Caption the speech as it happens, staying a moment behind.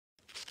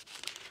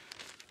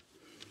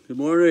Good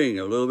morning.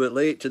 A little bit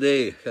late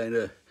today. Kind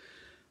of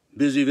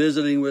busy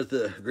visiting with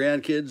the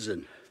grandkids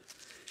and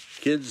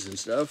kids and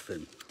stuff.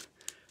 And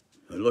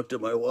I looked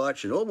at my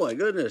watch and oh my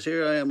goodness,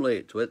 here I am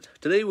late. But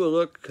today we'll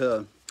look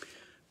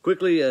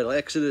quickly at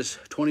Exodus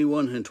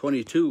 21 and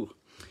 22.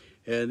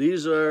 And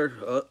these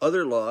are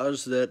other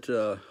laws that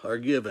are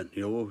given.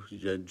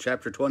 In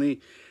chapter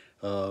 20,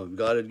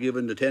 God had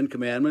given the 10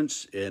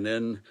 Commandments, and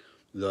then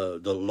the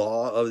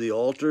law of the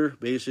altar,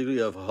 basically,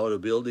 of how to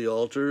build the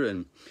altar.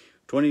 And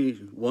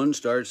 21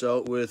 starts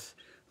out with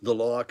the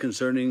law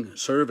concerning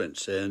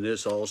servants, and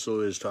this also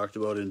is talked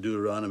about in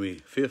Deuteronomy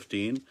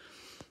 15.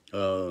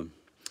 And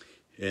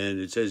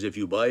it says, if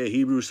you buy a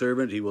Hebrew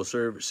servant, he will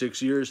serve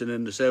 6 years, and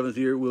in the 7th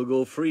year will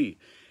go free.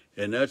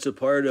 And that's a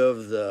part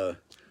of the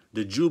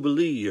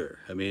Jubilee year.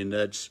 I mean,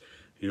 that's,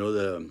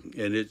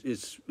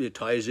 it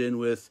ties in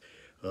with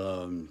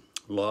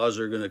laws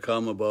are going to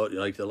come about,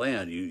 like the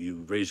land.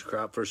 You raise a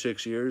crop for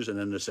 6 years, and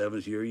then the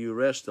 7th year you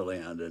rest the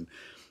land, and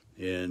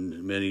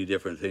many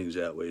different things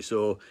that way.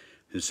 So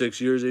in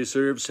 6 years they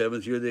serve,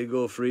 7th year they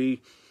go free,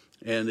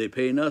 and they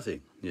pay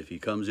nothing. If he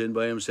comes in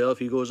by himself,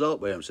 he goes out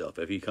by himself.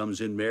 If he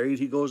comes in married,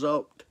 he goes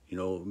out,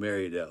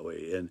 married that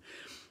way, and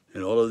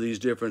all of these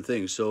different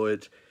things. So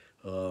it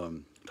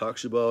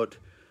talks about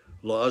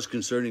laws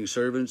concerning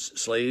servants,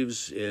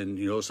 slaves, and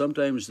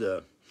sometimes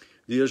the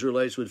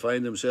Israelites would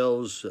find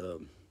themselves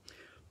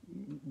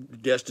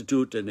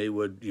destitute, and they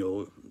would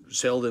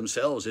sell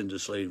themselves into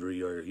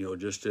slavery, or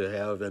just to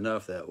have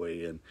enough that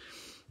way. And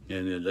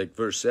like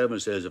verse 7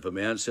 says, if a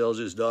man sells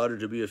his daughter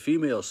to be a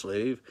female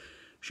slave,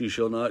 she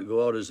shall not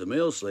go out as the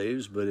male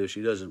slaves, but if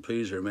she doesn't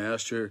please her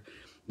master,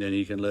 then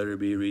he can let her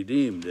be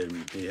redeemed, and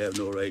they have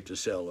no right to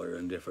sell her,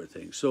 and different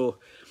things. So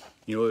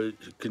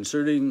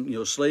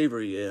concerning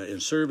slavery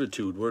and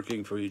servitude,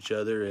 working for each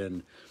other,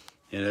 and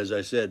as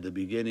I said, the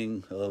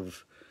beginning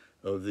of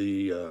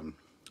the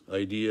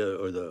idea,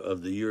 or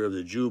of the year of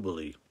the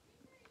Jubilee.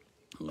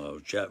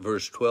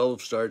 Verse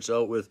 12 starts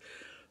out with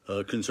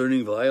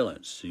concerning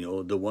violence.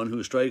 The one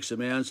who strikes a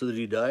man so that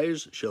he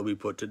dies shall be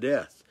put to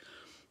death.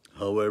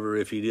 However,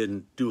 if he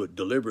didn't do it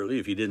deliberately,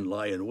 if he didn't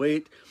lie in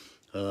wait,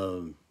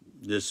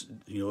 this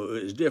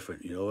is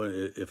different.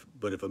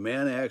 But if a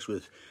man acts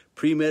with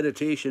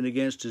premeditation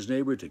against his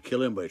neighbor to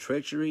kill him by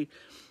treachery,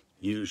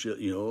 you should,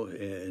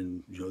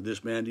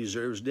 this man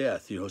deserves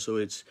death.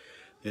 So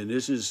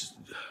this is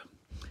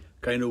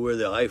kind of where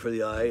the eye for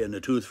the eye and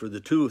the tooth for the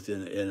tooth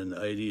and an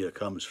idea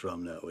comes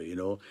from that way.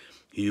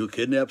 He who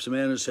kidnaps a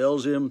man and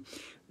sells him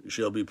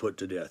shall be put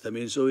to death. I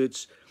mean, so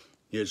it's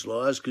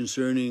laws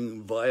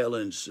concerning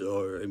violence,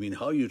 or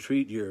how you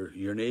treat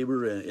your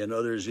neighbor and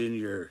others in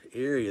your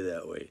area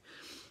that way.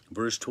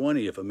 Verse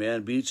 20, if a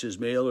man beats his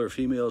male or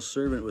female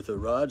servant with a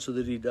rod so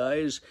that he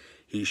dies,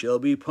 he shall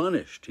be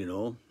punished,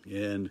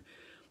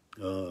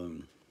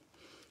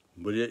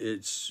 but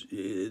it's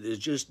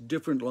just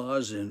different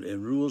laws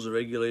and rules and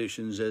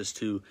regulations as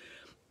to,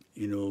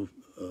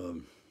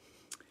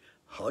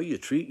 how you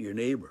treat your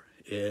neighbor.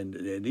 And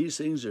these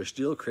things are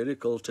still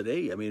critical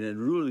today. And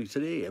really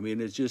today.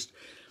 It's just,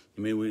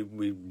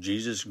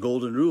 Jesus'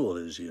 golden rule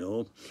is,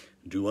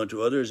 do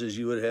unto others as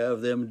you would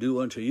have them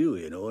do unto you,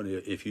 And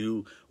if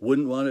you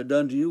wouldn't want it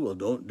done to you, well,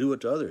 don't do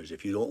it to others.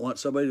 If you don't want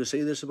somebody to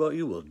say this about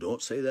you, well,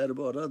 don't say that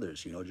about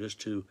others, just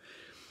to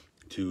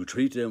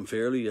treat them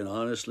fairly and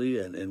honestly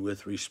and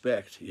with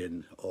respect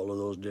in all of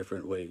those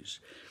different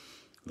ways.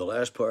 The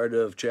last part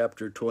of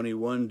chapter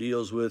 21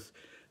 deals with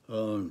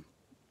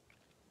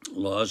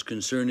laws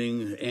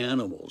concerning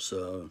animals.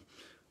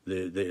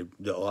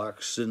 The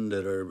oxen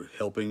that are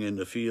helping in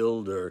the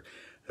field or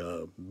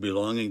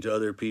belonging to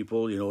other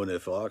people, and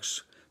if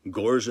ox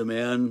gores a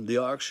man, the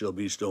ox shall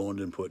be stoned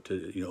and put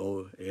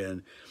to,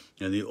 and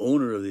the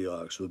owner of the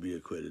ox will be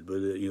acquitted. But,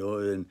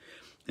 and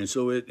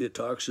so it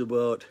talks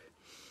about,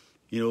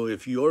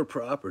 if your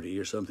property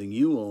or something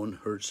you own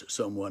hurts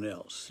someone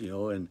else,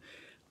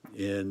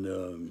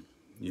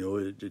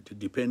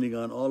 depending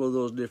on all of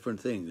those different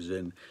things.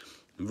 And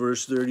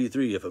verse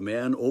 33, if a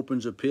man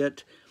opens a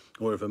pit,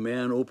 or if a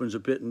man opens a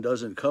pit and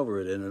doesn't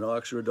cover it, and an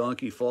ox or a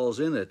donkey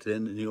falls in it,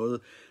 then,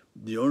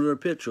 the owner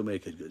of the pit shall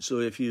make it good. So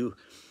if you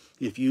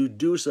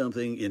do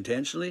something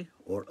intentionally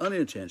or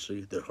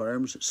unintentionally that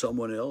harms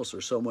someone else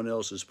or someone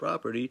else's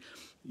property,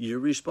 you're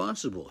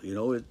responsible.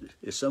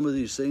 It's some of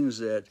these things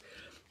that,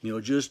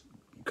 just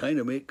kind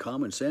of make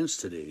common sense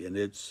today. And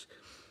it's,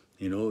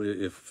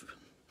 if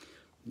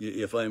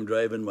I'm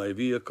driving my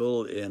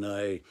vehicle and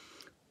I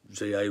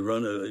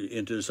run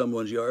into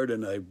someone's yard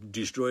and I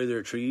destroy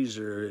their trees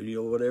or,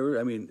 whatever,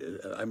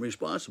 I'm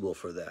responsible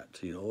for that,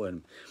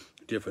 and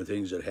different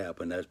things that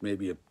happen. That's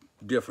maybe a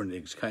different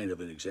kind of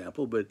an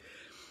example, but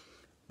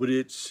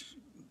it's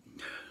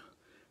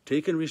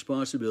taking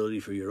responsibility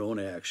for your own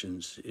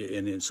actions,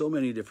 and in so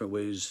many different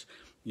ways,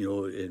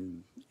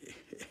 in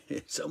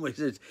some ways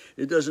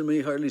it doesn't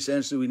make hardly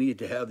sense that we need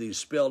to have these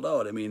spelled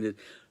out.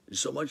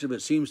 So much of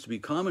it seems to be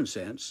common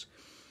sense,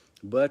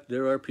 but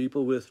there are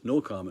people with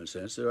no common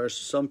sense. There are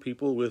some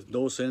people with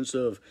no sense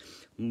of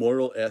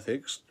moral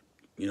ethics.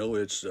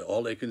 It's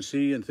all they can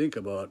see and think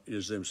about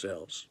is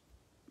themselves.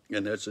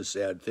 And that's a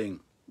sad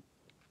thing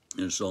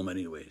in so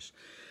many ways.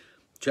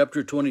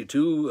 Chapter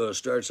 22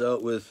 starts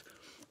out with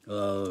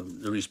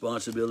the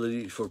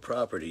responsibility for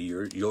property,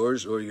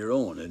 yours or your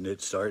own. And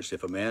it starts,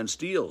 if a man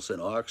steals an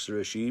ox or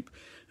a sheep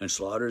and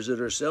slaughters it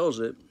or sells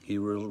it, he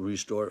will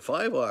restore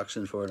 5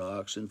 oxen for an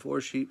ox and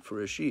 4 sheep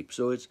for a sheep.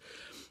 So it's,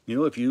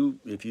 if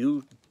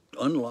you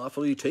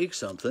unlawfully take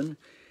something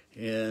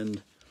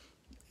and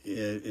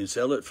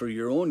sell it for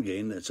your own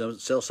gain,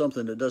 sell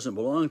something that doesn't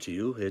belong to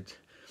you,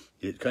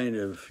 it kind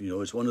of,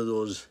 it's one of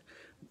those,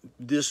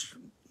 this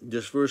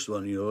first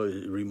one,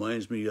 it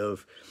reminds me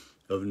of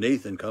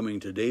Nathan coming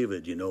to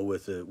David,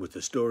 with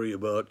the story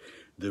about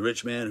the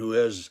rich man who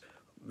has,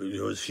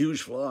 his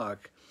huge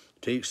flock,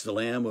 takes the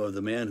lamb of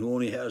the man who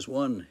only has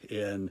one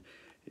and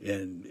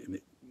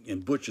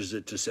butchers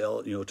it to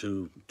sell,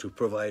 to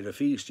provide a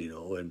feast,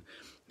 and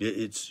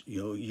it's,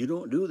 you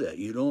don't do that.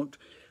 You don't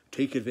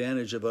take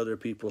advantage of other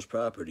people's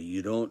property.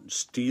 You don't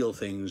steal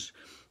things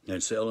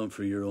and sell them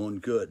for your own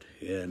good.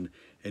 And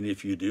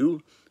if you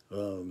do,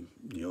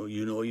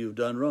 you've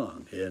done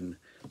wrong. And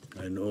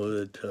I know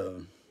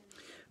that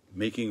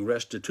making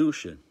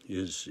restitution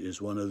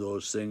is one of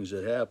those things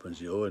that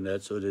happens, and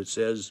that's what it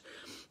says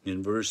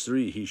in verse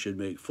 3. He should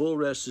make full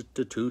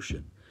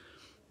restitution,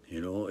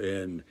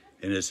 and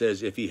it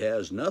says if he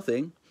has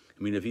nothing,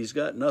 if he's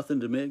got nothing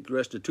to make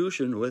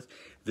restitution with,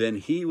 then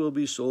he will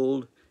be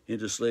sold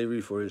into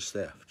slavery for his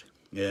theft.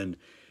 And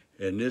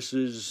this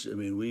is,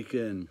 we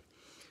can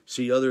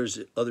see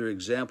other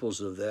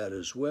examples of that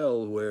as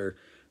well, where,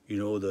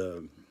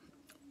 the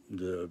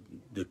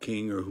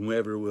king or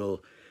whomever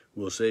will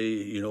say,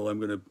 you're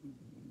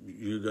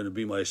going to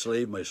be my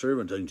slave, my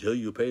servant, until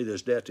you pay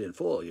this debt in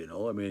full,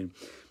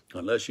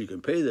 unless you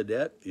can pay the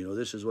debt,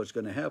 this is what's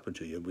going to happen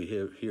to you. We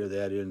hear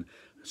that in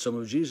some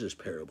of Jesus'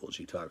 parables.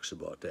 He talks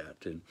about that.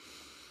 And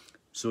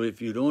so if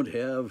you don't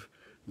have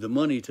the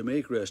money to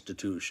make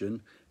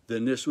restitution,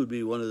 then this would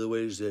be one of the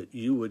ways that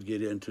you would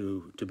get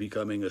into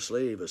becoming a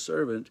slave, a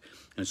servant.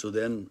 And so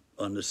then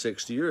on the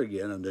 6th year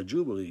again, on the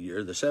Jubilee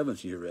year, the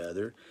 7th year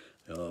rather,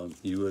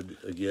 you would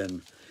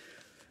again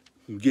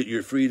get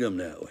your freedom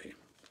that way.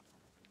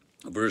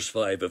 Verse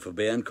 5, if a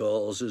man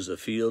causes a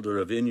field or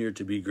a vineyard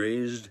to be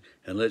grazed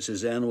and lets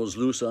his animals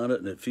loose on it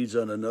and it feeds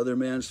on another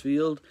man's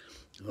field,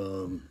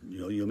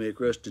 you make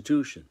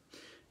restitution.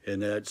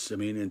 And that's,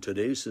 in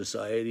today's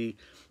society,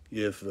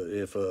 if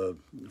a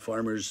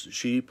farmer's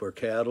sheep or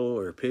cattle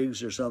or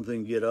pigs or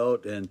something get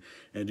out and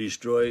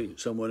destroy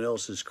someone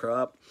else's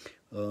crop,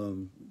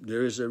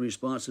 there is a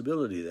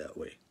responsibility that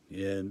way,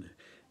 and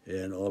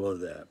all of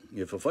that.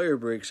 If a fire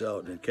breaks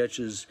out and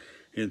catches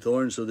in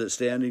thorns so that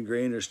standing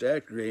grain or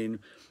stacked grain,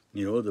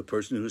 the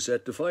person who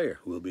set the fire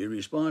will be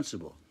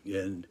responsible.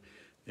 And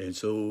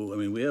so,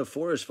 we have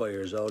forest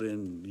fires out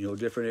in,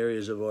 different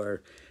areas of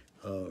our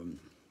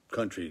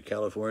country,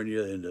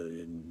 California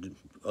and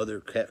other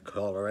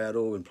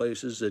Colorado and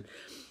places, that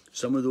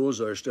some of those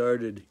are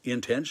started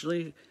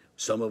intentionally,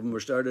 some of them are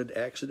started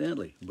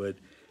accidentally. But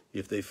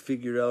if they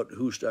figure out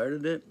who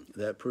started it,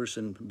 that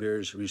person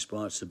bears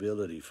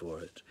responsibility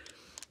for it.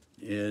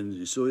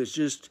 And so it's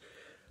just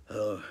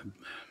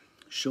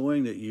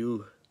showing that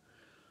you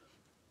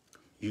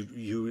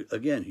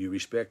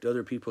respect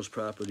other people's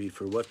property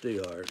for what they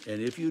are.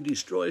 And if you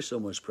destroy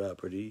someone's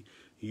property,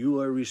 you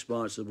are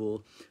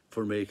responsible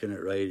for making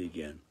it right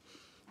again.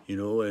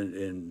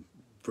 And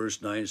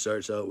verse 9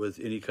 starts out with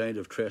any kind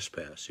of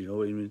trespass.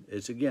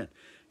 It's again,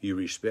 you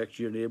respect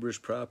your neighbor's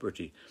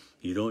property.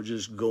 You don't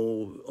just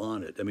go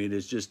on it.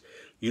 It's just,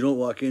 you don't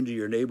walk into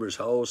your neighbor's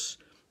house,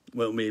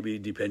 well, maybe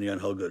depending on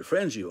how good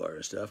friends you are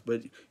and stuff,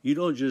 but you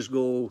don't just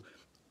go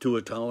to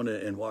a town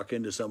and walk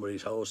into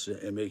somebody's house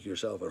and make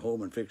yourself at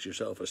home and fix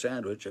yourself a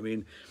sandwich.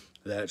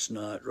 That's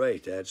not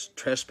right. That's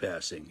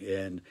trespassing.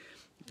 And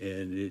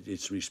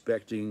it's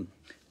respecting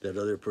that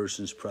other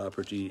person's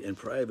property and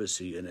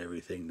privacy and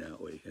everything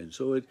that way. And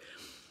so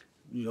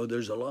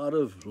there's a lot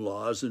of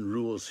laws and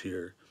rules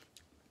here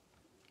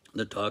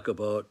that talk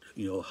about,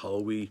 how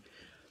we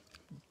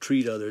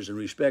treat others and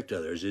respect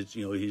others. It's,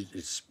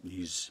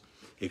 he's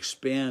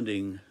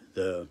expanding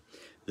the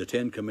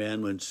 10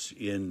 Commandments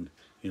in,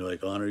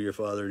 like honor your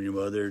father and your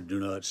mother, do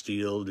not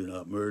steal, do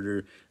not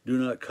murder, do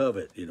not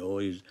covet.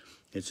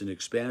 It's an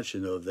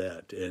expansion of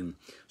that. And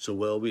so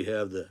while we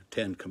have the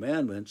 10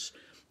 Commandments,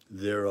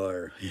 there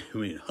are,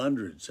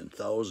 hundreds and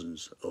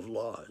thousands of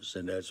laws.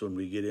 And that's when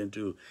we get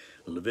into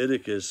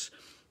Leviticus.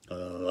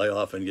 I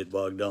often get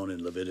bogged down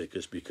in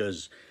Leviticus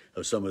because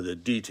of some of the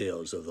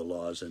details of the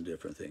laws and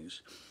different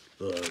things.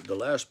 The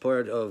last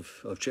part of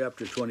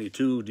chapter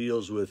 22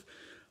 deals with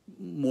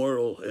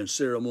moral and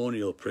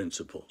ceremonial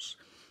principles.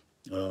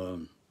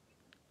 In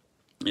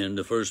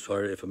the first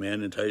part, if a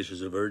man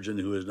entices a virgin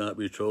who is not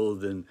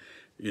betrothed and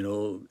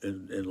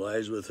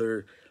lies with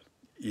her,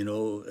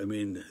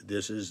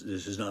 this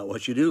is not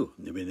what you do.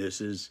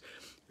 This is,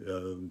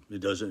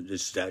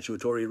 it's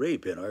statutory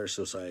rape in our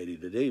society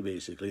today,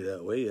 basically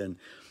that way. And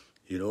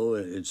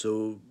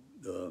so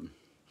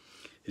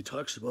it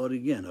talks about,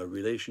 again, our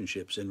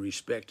relationships and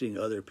respecting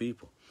other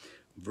people.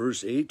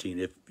 verse 18,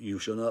 if you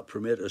shall not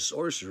permit a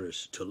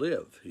sorceress to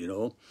live,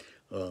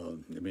 I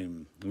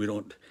mean, we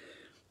don't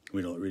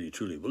really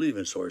truly believe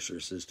in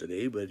sorceresses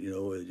today, but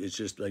it's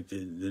just like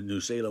the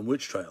New Salem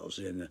witch trials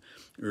in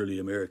early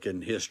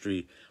American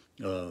history.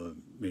 I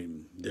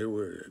mean,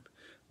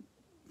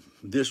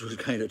 this was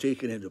kind of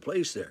taken into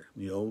place there,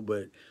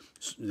 but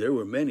there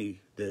were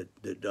many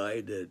that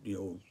died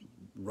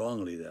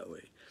wrongly that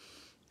way.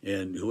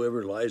 And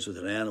whoever lies with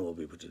an animal will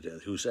be put to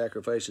death. Who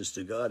sacrifices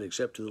to God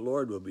except to the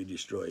Lord will be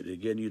destroyed.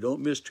 Again, you don't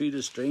mistreat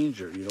a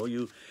stranger.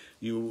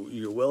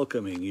 You're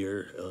welcoming.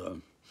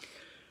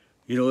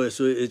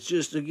 So it's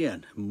just,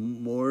 again,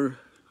 more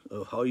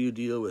of how you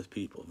deal with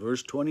people.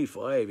 Verse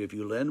 25, if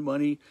you lend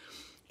money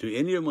to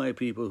any of my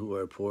people who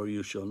are poor,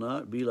 you shall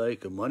not be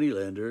like a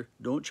moneylender.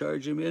 Don't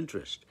charge him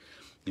interest.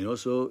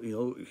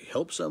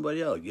 Help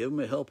somebody out. Give them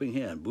a helping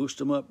hand. Boost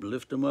them up,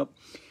 lift them up,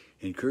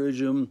 encourage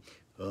them.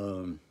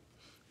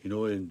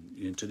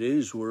 In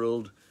today's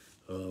world,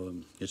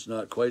 it's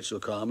not quite so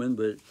common,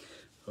 but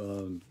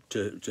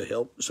to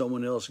help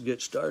someone else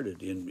get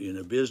started in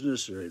a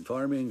business or in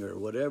farming or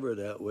whatever,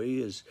 that way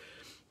is,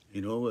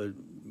 to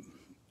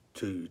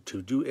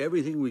do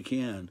everything we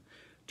can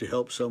to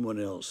help someone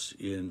else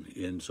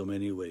in so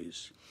many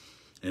ways.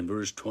 And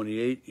verse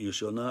 28, you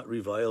shall not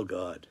revile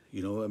God.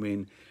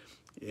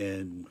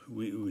 And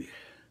we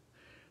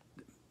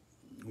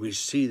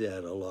see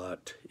that a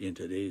lot in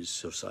today's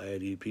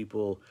society.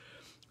 People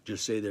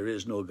just say there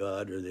is no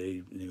God, or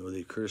they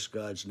curse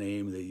God's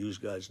name, they use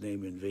God's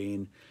name in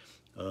vain,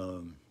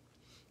 and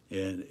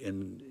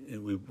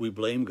we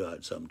blame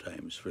God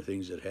sometimes for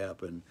things that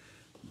happen.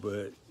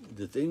 But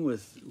the thing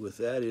with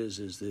that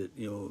is that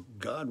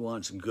God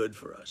wants good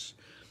for us.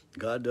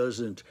 God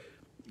doesn't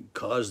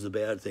cause the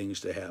bad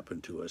things to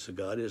happen to us.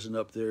 God isn't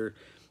up there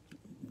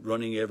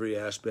running every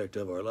aspect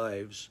of our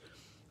lives,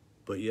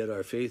 but yet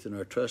our faith and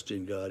our trust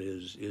in God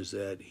is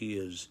that He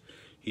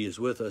is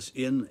with us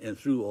in and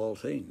through all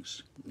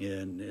things,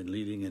 and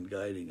leading and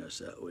guiding us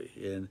that way.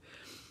 And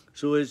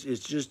so it's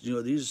just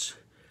these,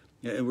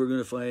 and we're going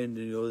to find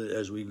that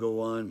as we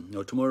go on.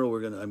 Tomorrow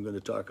I'm going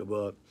to talk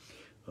about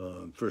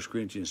 1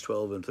 Corinthians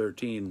 12 and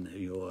 13.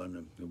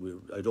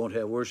 I don't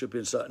have worship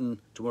in Sutton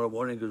tomorrow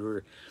morning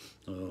because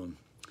we're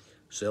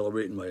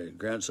celebrating my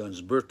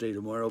grandson's birthday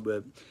tomorrow,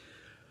 but.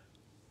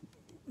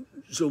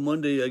 So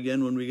Monday,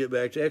 again, when we get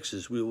back to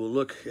Exodus, we will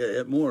look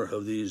at more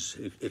of these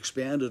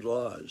expanded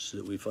laws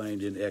that we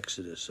find in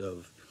Exodus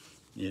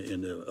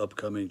in the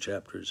upcoming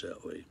chapters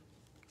that way.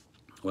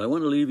 Well, I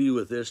want to leave you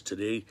with this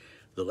today.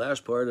 The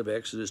last part of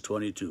Exodus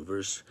 22,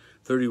 verse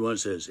 31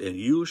 says, and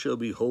you shall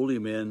be holy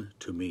men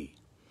to me.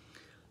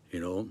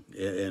 It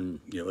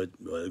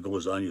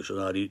goes on, you shall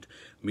not eat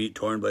meat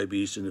torn by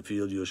beasts in the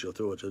field, you shall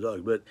throw it to the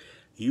dog. But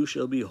you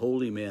shall be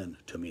holy men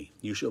to me.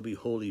 You shall be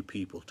holy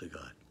people to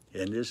God.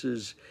 And this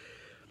is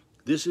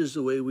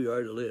the way we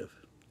are to live,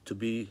 to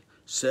be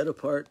set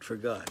apart for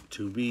God,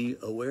 to be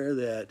aware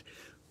that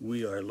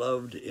we are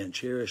loved and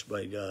cherished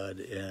by God,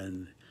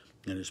 and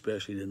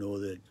especially to know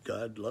that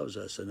God loves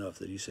us enough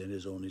that He sent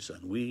His only Son.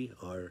 We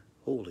are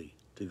holy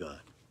to God.